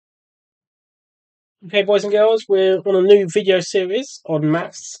Okay, boys and girls, we're on a new video series on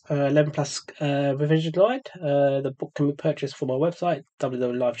Maths 11 Plus Revision Guide. The book can be purchased from our website,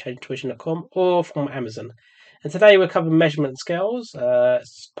 www.livechangetuition.com, or from Amazon. And today we're covering measurement scales.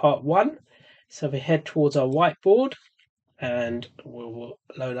 It's part 1. So we head towards our whiteboard and we'll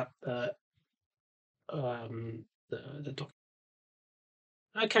load up the document.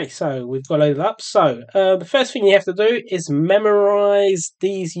 Okay, so we've got loaded up. So the first thing you have to do is memorize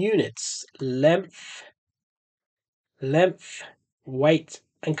these units: length, weight,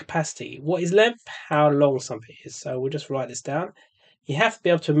 and capacity. What is length? How long something is. So we'll just write this down. You have to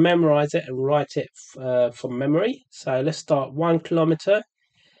be able to memorize it and write it from memory. So let's start. 1 kilometer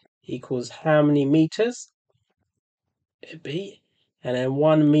equals how many meters? It'd be. And then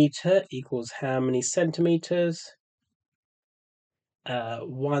 1 meter equals how many centimeters?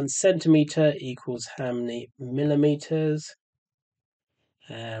 1 centimeter equals how many millimeters?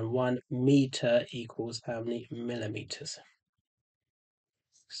 And 1 meter equals how many millimeters?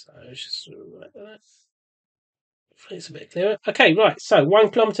 So let's just write that. It's a bit clearer. Okay, right. So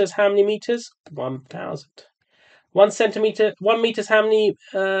 1 kilometer is how many meters? 1,000. 1 centimeter. 1 meter is how many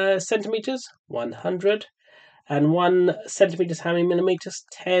centimeters? 100. And 1 centimeter is how many millimeters?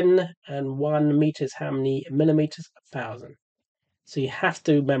 10. And 1 meter is how many millimeters? 1,000. So you have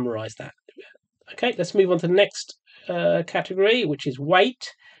to memorize that. Okay, let's move on to the next category, which is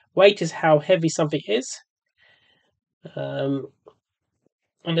weight. Weight is how heavy something is. And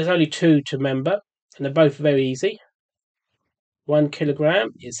there's only 2 to remember, and they're both very easy. 1 kilogram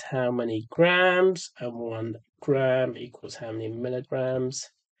is how many grams, and 1 gram equals how many milligrams.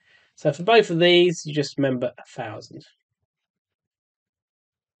 So for both of these, you just remember 1,000.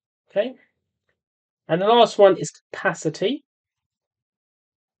 Okay? And the last one is capacity.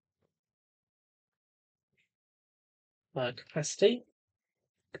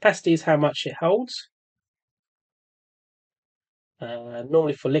 Capacity is how much it holds.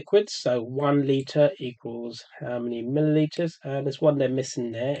 Normally for liquids, so 1 litre equals how many milliliters, and there's one they're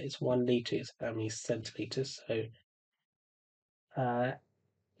missing there. It's 1 litre is how many centiliters. So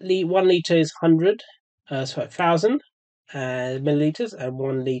 1 litre is 100, 1,000 milliliters, and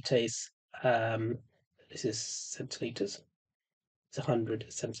 1 litre is this is centiliters. It's 100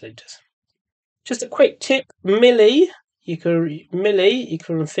 centiliters. Just a quick tip: milli. You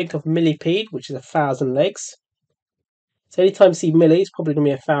can think of millipede, which is 1,000 legs. So anytime you see milli, it's probably going to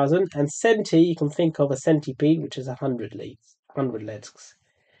be 1,000. And centi, you can think of a centipede, which is 100 legs. 100 legs.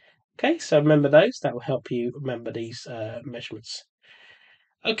 Okay, so remember those. That will help you remember these measurements.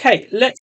 Okay, let's